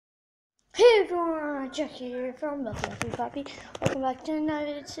Hey everyone, Jack here from the Fluffy Puppy. Welcome back to another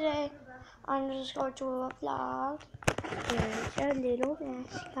video today. I'm just going to a vlog. Here's a little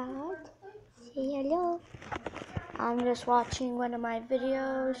mascot. Say hello. I'm just watching one of my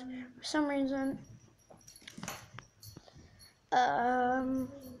videos for some reason.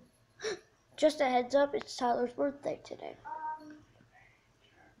 Just a heads up, it's Tyler's birthday today.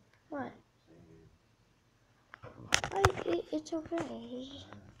 What? It's okay.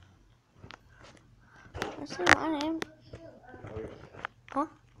 Let's say my name. Huh?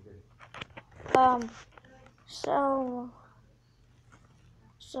 So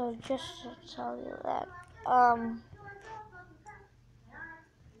just to tell you that, I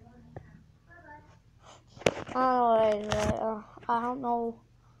don't know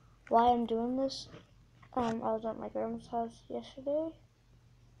why I'm doing this. I was at my grandma's house yesterday.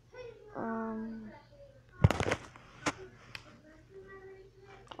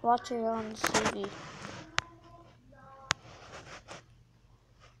 Watching it on the TV.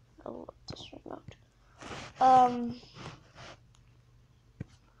 Oh, this remote.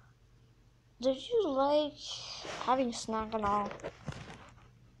 Did you like having a snack and all?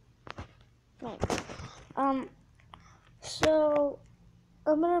 Right. So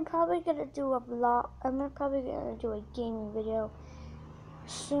I'm probably gonna do a vlog. I'm probably gonna do a gaming video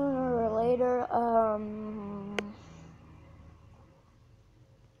sooner or later.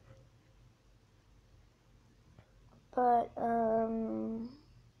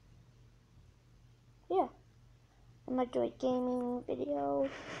 Yeah, I might do a gaming video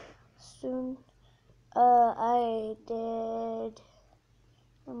soon. I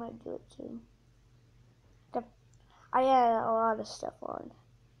might do it soon. I had a lot of stuff on.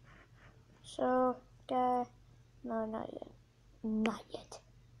 So, no, not yet. Not yet.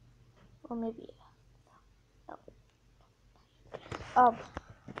 Or maybe, no.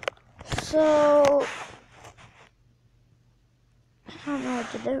 So, I don't know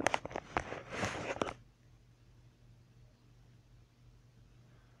what to do.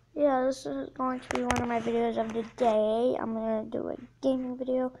 Yeah, this is going to be one of my videos of the day. I'm going to do a gaming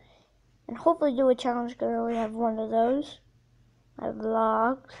video. And hopefully do a challenge girl. We have one of those. My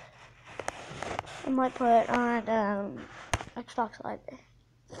vlogs. I might put on Xbox Live.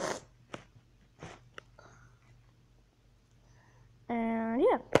 And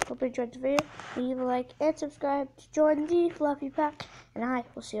yeah, hope you enjoyed the video. Leave a like and subscribe to join the Fluffy Pack. And I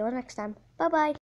will see you next time. Bye bye.